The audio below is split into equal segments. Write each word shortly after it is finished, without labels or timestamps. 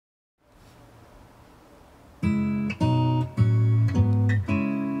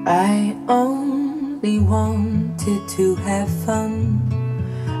I only wanted to have fun,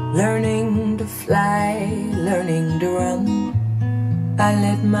 learning to fly, learning to run. I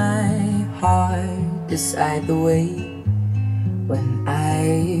let my heart decide the way when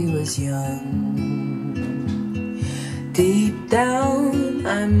I was young. Deep down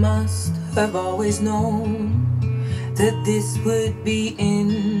I must have always known that this would be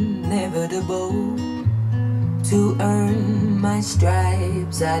inevitable. To earn my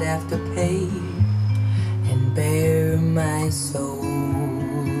stripes I'd have to pay and bare my soul.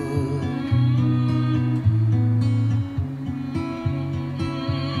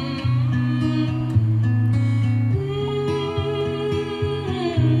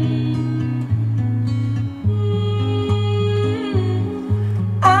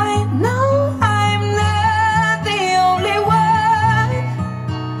 I know I'm not the only one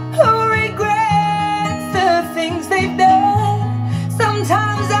who regrets the things they've done.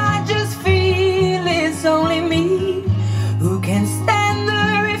 Sometimes I just feel it's only me who can stand the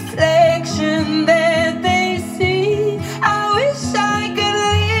reflection that they see. I wish I could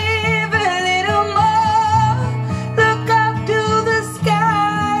live a little more, look up to the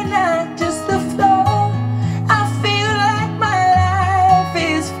sky, not just the floor. I feel like my life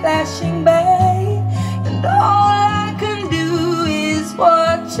is flashing by, and all I can do is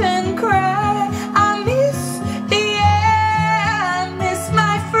watch and cry. I miss the air, I miss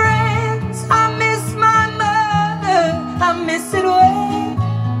my friends, I miss my mother, I miss it when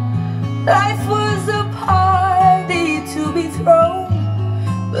life was a party to be thrown,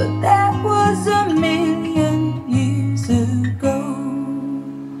 but that was a million years ago.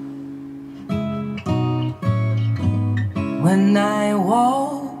 When I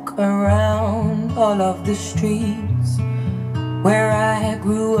walk around all of the streets where I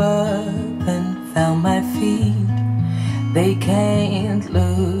grew up and found my feet, they can't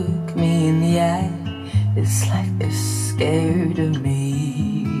look me in the eye. It's like they're scared of me.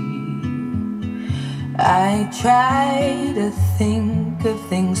 I try to think of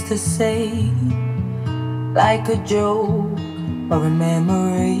things to say, like a joke or a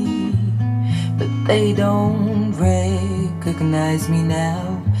memory, but they don't recognize me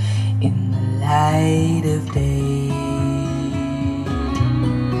now in the light of day.